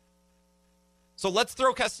it. So let's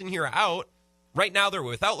throw Keston Hiura out. Right now, they're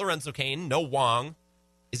without Lorenzo Cain, no Wong.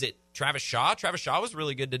 Is it Travis Shaw? Travis Shaw was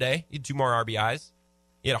really good today. He had 2 more RBIs.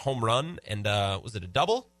 He had a home run, and was it a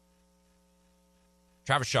double?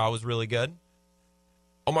 Travis Shaw was really good.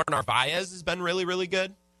 Omar Narvaez has been really, really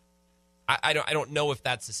good. I don't know if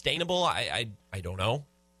that's sustainable. I don't know.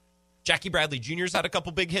 Jackie Bradley Jr.'s had a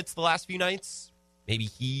couple big hits the last few nights. Maybe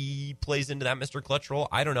he plays into that Mr. Clutch role.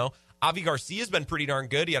 I don't know. Avi Garcia's been pretty darn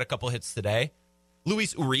good. He had a couple hits today.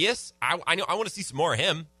 Luis Urias, I want to see some more of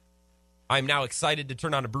him. I'm now excited to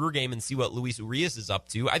turn on a Brewer game and see what Luis Urias is up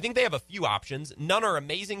to. I think they have a few options. None are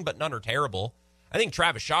amazing, but none are terrible. I think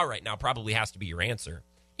Travis Shaw right now probably has to be your answer.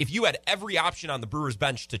 If you had every option on the Brewers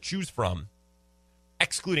bench to choose from,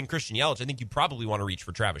 excluding Christian Yelich, I think you probably want to reach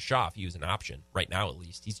for Travis Shaw if he was an option, right now at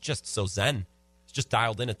least. He's just so zen. He's just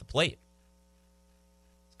dialed in at the plate.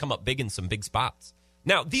 He's come up big in some big spots.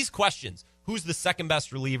 Now, these questions, who's the second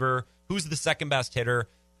best reliever, who's the second best hitter,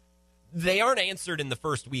 they aren't answered in the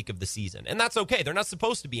first week of the season. And that's okay. They're not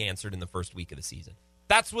supposed to be answered in the first week of the season.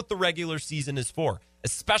 That's what the regular season is for,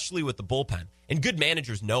 especially with the bullpen. And good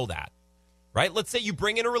managers know that, right? Let's say you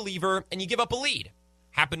bring in a reliever and you give up a lead.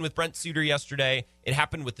 Happened with Brent Suter yesterday. It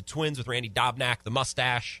happened with the Twins with Randy Dobnak, the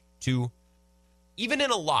mustache, too. Even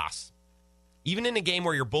in a loss, even in a game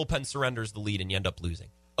where your bullpen surrenders the lead and you end up losing,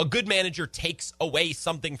 a good manager takes away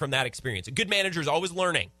something from that experience. A good manager is always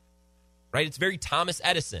learning, right? It's very Thomas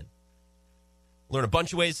Edison. Learn a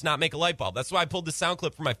bunch of ways to not make a light bulb. That's why I pulled this sound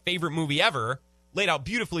clip from my favorite movie ever, laid out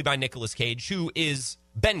beautifully by Nicolas Cage, who is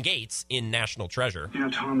Ben Gates in National Treasure. You know,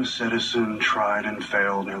 Thomas Edison tried and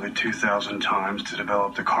failed nearly 2,000 times to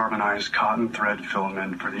develop the carbonized cotton thread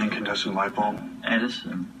filament for the incandescent light bulb.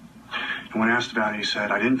 Edison? And when asked about it, he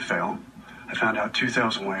said, I didn't fail. I found out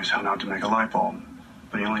 2,000 ways how not to make a light bulb.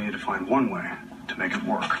 But you only need to find one way to make it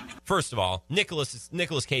work. First of all,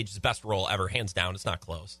 Nicolas Cage's best role ever, hands down. It's not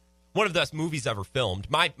close. One of the best movies ever filmed.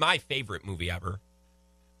 My favorite movie ever.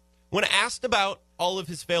 When asked about all of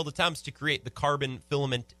his failed attempts to create the carbon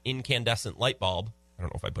filament incandescent light bulb, I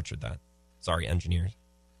don't know if I butchered that. Sorry, engineers.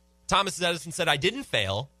 Thomas Edison said, I didn't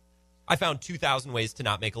fail. I found 2,000 ways to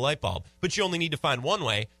not make a light bulb, but you only need to find one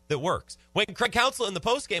way that works. When Craig Counsell in the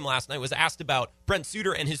postgame last night was asked about Brent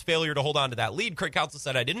Suter and his failure to hold on to that lead, Craig Counsell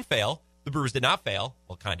said, I didn't fail. The Brewers did not fail.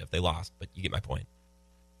 Well, kind of. They lost, but you get my point.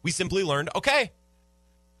 We simply learned, okay,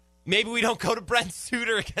 maybe we don't go to Brent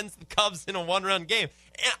Suter against the Cubs in a one-run game.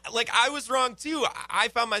 And, like, I was wrong, too. I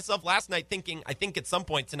found myself last night thinking, I think at some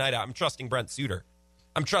point tonight I'm trusting Brent Suter.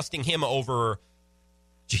 I'm trusting him over,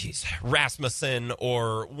 Rasmussen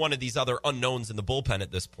or one of these other unknowns in the bullpen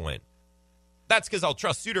at this point. That's because I'll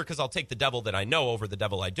trust Suter because I'll take the devil that I know over the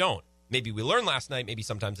devil I don't. Maybe we learned last night, maybe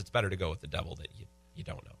sometimes it's better to go with the devil that you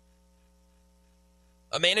don't know.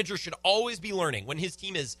 A manager should always be learning. When his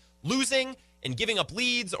team is losing and giving up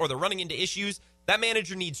leads or they're running into issues, that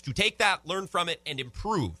manager needs to take that, learn from it, and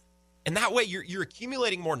improve. And that way you're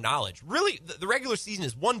accumulating more knowledge. Really, the regular season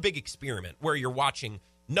is one big experiment where you're watching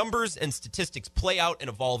numbers and statistics play out and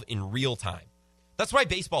evolve in real time. That's why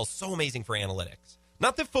baseball is so amazing for analytics.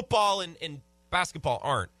 Not that football and basketball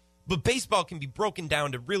aren't, but baseball can be broken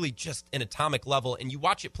down to really just an atomic level, and you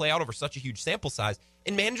watch it play out over such a huge sample size,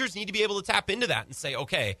 and managers need to be able to tap into that and say,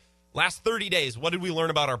 okay, last 30 days, what did we learn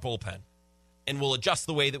about our bullpen? And we'll adjust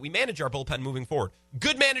the way that we manage our bullpen moving forward.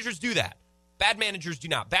 Good managers do that. Bad managers do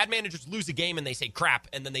not. Bad managers lose a game and they say crap,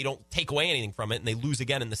 and then they don't take away anything from it, and they lose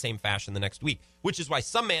again in the same fashion the next week, which is why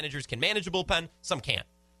some managers can manage a bullpen, some can't.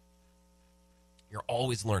 You're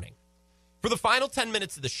always learning. For the final 10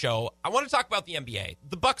 minutes of the show, I want to talk about the NBA.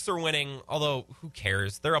 The Bucks are winning, although who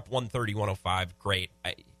cares? They're up 130-105. Great.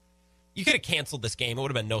 You could have canceled this game. It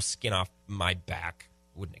would have been no skin off my back.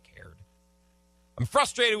 Wouldn't have cared. I'm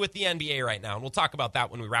frustrated with the NBA right now, and we'll talk about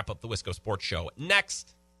that when we wrap up the Wisco Sports Show.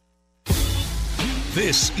 Next.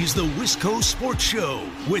 This is the Wisco Sports Show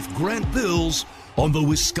with Grant Bills on the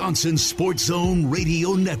Wisconsin Sports Zone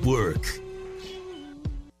Radio Network.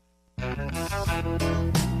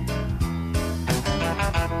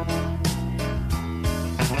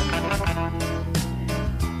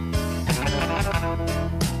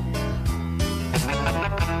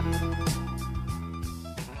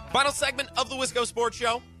 Final segment of the Wisco Sports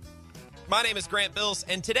Show. My name is Grant Bills,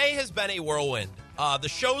 and today has been a whirlwind. The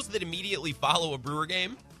shows that immediately follow a Brewer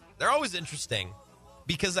game, they're always interesting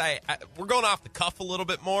because we're going off the cuff a little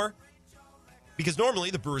bit more because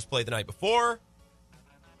normally the Brewers play the night before.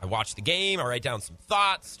 I watch the game, I write down some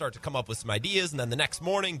thoughts, start to come up with some ideas, and then the next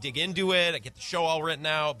morning dig into it. I get the show all written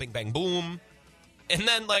out, bing, bang, boom. And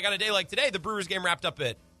then like on a day like today, the Brewers game wrapped up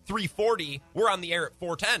at 3:40. We're on the air at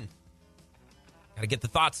 4:10. Got to get the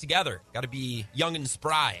thoughts together. Got to be young and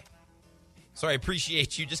spry. So I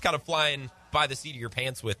appreciate you just kind of flying by the seat of your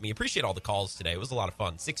pants with me. Appreciate all the calls today. It was a lot of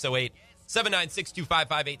fun.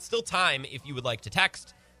 608-796-2558. Still time if you would like to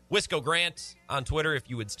text. Wisco Grant on Twitter if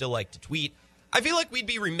you would still like to tweet. I feel like we'd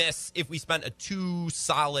be remiss if we spent a 2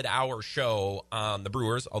 solid hour show on the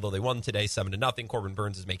Brewers, although they won today 7-0. Corbin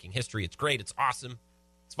Burns is making history. It's great. It's awesome.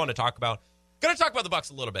 It's fun to talk about. Going to talk about the Bucks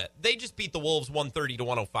a little bit. They just beat the Wolves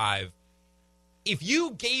 130-105. If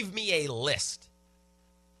you gave me a list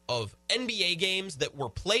of NBA games that were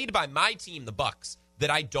played by my team, the Bucks,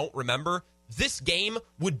 that I don't remember, this game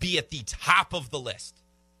would be at the top of the list.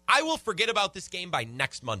 I will forget about this game by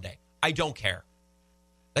next Monday. I don't care.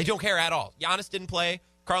 I don't care at all. Giannis didn't play.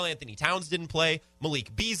 Karl Anthony Towns didn't play.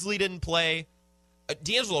 Malik Beasley didn't play.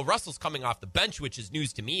 D'Angelo Russell's coming off the bench, which is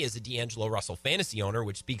news to me as a D'Angelo Russell fantasy owner,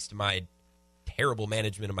 which speaks to my terrible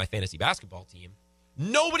management of my fantasy basketball team.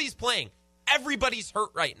 Nobody's playing. Everybody's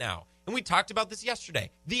hurt right now. And we talked about this yesterday.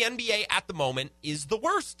 The NBA at the moment is the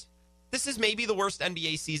worst. This is maybe the worst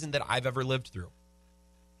NBA season that I've ever lived through.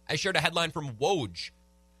 I shared a headline from Woj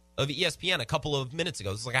of ESPN a couple of minutes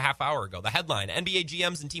ago. This is like a half hour ago. The headline, NBA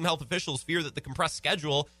GMs and team health officials fear that the compressed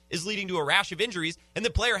schedule is leading to a rash of injuries and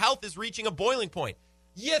that player health is reaching a boiling point.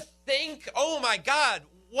 You think? Oh, my God.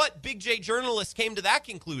 What Big J journalist came to that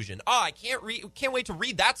conclusion? Oh, I can't wait to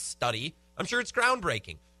read that study. I'm sure it's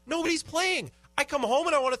groundbreaking. Nobody's playing. I come home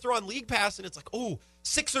and I want to throw on League Pass, and it's like, oh,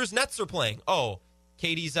 Sixers Nets are playing. Oh,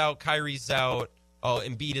 KD's out, Kyrie's out. Oh,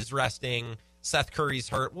 Embiid is resting. Seth Curry's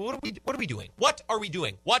hurt. What are we doing? What are we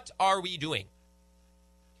doing? What are we doing?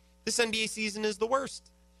 This NBA season is the worst.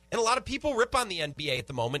 And a lot of people rip on the NBA at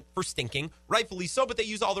the moment for stinking, rightfully so, but they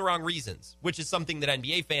use all the wrong reasons, which is something that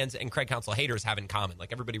NBA fans and Craig Counsell haters have in common.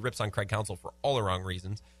 Like, everybody rips on Craig Counsell for all the wrong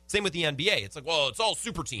reasons. Same with the NBA. It's like, well, it's all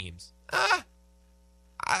super teams.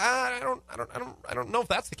 I don't know if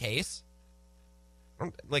that's the case.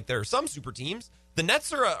 Like, there are some super teams. The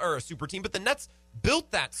Nets are a super team, but the Nets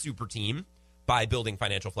built that super team by building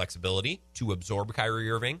financial flexibility to absorb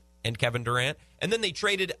Kyrie Irving and Kevin Durant. And then they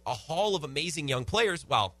traded a haul of amazing young players,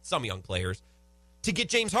 well, some young players, to get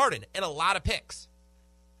James Harden and a lot of picks.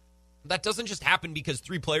 That doesn't just happen because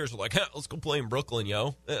three players are like, let's go play in Brooklyn,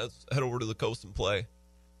 yo. Let's head over to the coast and play.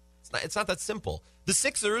 It's not that simple. The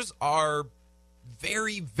Sixers are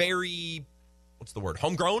very, very,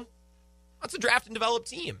 homegrown? That's a draft and develop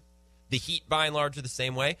team. The Heat, by and large, are the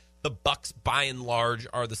same way. The Bucks, by and large,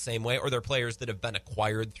 are the same way, or they're players that have been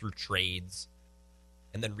acquired through trades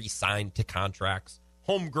and then re-signed to contracts.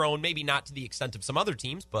 Homegrown, maybe not to the extent of some other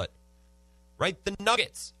teams, but, right? The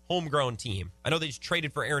Nuggets, homegrown team. I know they just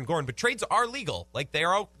traded for Aaron Gordon, but trades are legal. Like,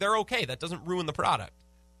 they're okay. That doesn't ruin the product.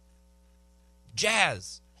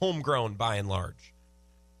 Jazz, homegrown, by and large.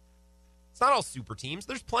 It's not all super teams.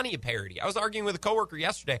 There's plenty of parity. I was arguing with a coworker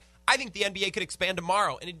yesterday. I think the NBA could expand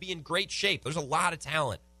tomorrow, and it'd be in great shape. There's a lot of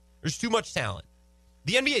talent. There's too much talent.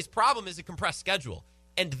 The NBA's problem is a compressed schedule,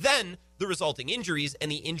 and then the resulting injuries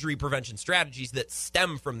and the injury prevention strategies that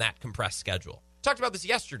stem from that compressed schedule. Talked about this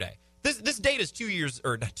yesterday. This data is 2 years,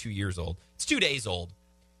 or not 2 years old. It's 2 days old.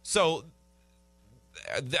 So,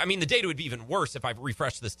 I mean, the data would be even worse if I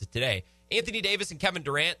refreshed this to today. Anthony Davis and Kevin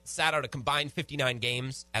Durant sat out a combined 59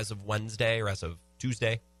 games as of Wednesday, or as of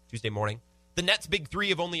Tuesday morning. The Nets' big three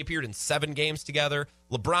have only appeared in 7 games together.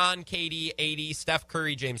 LeBron, KD, AD, Steph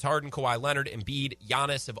Curry, James Harden, Kawhi Leonard, Embiid,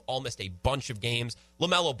 Giannis have all missed a bunch of games.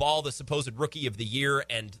 LaMelo Ball, the supposed rookie of the year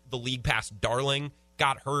and the League Pass darling,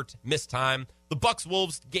 got hurt, missed time. The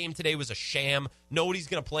Bucks-Wolves game today was a sham. Nobody's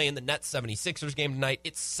going to play in the Nets 76ers game tonight.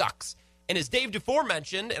 It sucks. And as Dave DeFore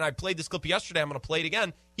mentioned, and I played this clip yesterday, I'm going to play it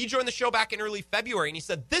again, he joined the show back in early February, and he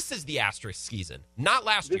said this is the asterisk season, not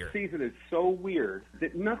last year. This season is so weird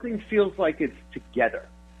that nothing feels like it's together,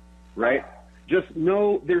 right? There's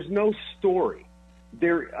no story.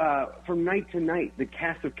 From night to night, the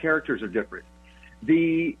cast of characters are different.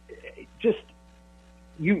 The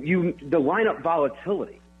lineup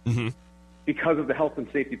volatility. Mm-hmm. Because of the health and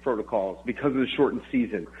safety protocols, because of the shortened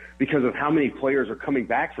season, because of how many players are coming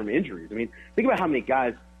back from injuries. I mean, think about how many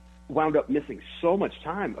guys wound up missing so much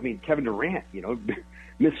time. I mean, Kevin Durant,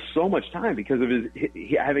 missed so much time because of his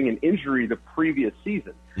having an injury the previous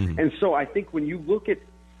season. Mm-hmm. And so I think when you look at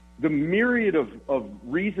the myriad of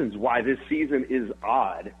reasons why this season is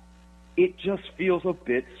odd, it just feels a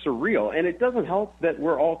bit surreal. And it doesn't help that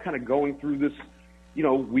we're all kind of going through this,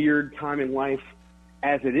 weird time in life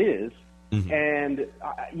as it is. Mm-hmm. And,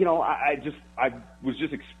 I was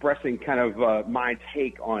just expressing kind of my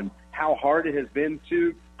take on how hard it has been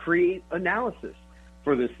to create analysis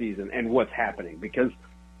for this season and what's happening, because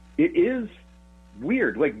it is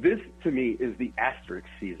weird. Like, this, to me, is the asterisk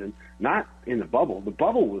season, not in the bubble. The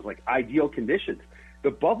bubble was, like, ideal conditions.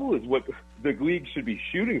 The bubble is what the league should be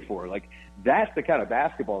shooting for. Like, that's the kind of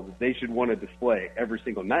basketball that they should want to display every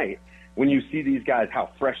single night. When you see these guys,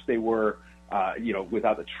 how fresh they were,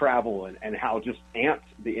 without the travel and how just amped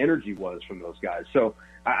the energy was from those guys. So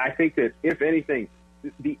I think that, if anything,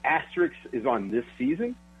 the asterisk is on this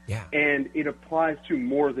season, and it applies to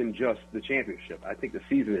more than just the championship. I think the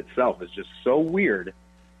season itself is just so weird.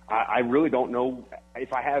 I really don't know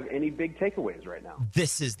if I have any big takeaways right now.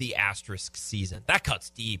 This is the asterisk season. That cuts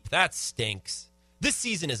deep. That stinks. This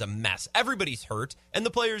season is a mess. Everybody's hurt, and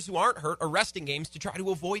the players who aren't hurt are resting games to try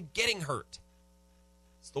to avoid getting hurt.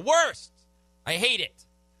 It's the worst. I hate it.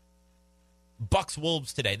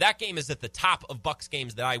 Bucks-Wolves today. That game is at the top of Bucks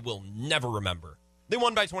games that I will never remember. They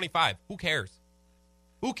won by 25. Who cares?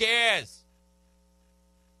 Who cares?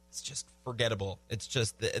 It's just forgettable. It's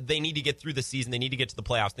just they need to get through the season. They need to get to the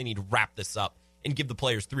playoffs. They need to wrap this up and give the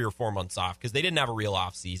players 3 or 4 months off because they didn't have a real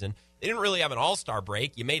off season. They didn't really have an all-star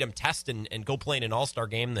break. You made them test and go play in an all-star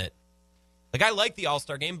game that, like, I like the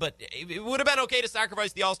all-star game, but it would have been okay to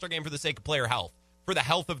sacrifice the all-star game for the sake of player health, for the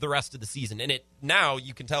health of the rest of the season. And now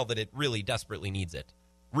you can tell that it really desperately needs it.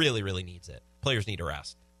 Really, really needs it. Players need a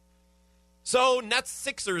rest. So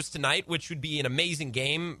Nets-Sixers tonight, which would be an amazing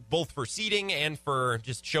game, both for seeding and for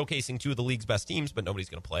just showcasing 2 of the league's best teams, but nobody's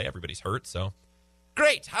going to play. Everybody's hurt, so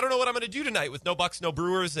great. I don't know what I'm going to do tonight with no Bucks, no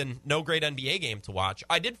Brewers, and no great NBA game to watch.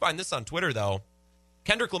 I did find this on Twitter, though.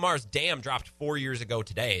 Kendrick Lamar's Damn dropped 4 years ago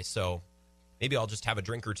today, so maybe I'll just have a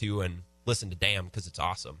drink or 2 and listen to Damn because it's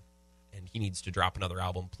awesome. And he needs to drop another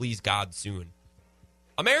album, please God, soon.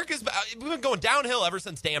 We've been going downhill ever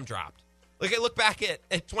since Damn dropped. Like, I look back at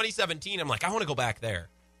 2017, I'm like, I want to go back there.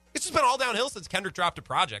 It's just been all downhill since Kendrick dropped a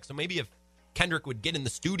project, so maybe if Kendrick would get in the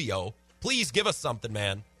studio, please give us something,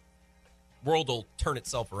 man. World will turn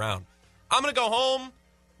itself around. I'm going to go home,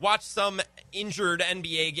 watch some injured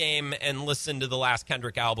NBA game, and listen to the last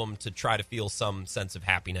Kendrick album to try to feel some sense of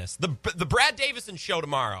happiness. The Brad Davison show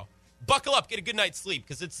tomorrow. Buckle up, get a good night's sleep,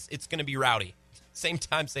 because it's going to be rowdy. Same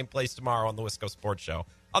time, same place tomorrow on the Wisco Sports Show.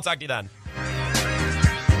 I'll talk to you then.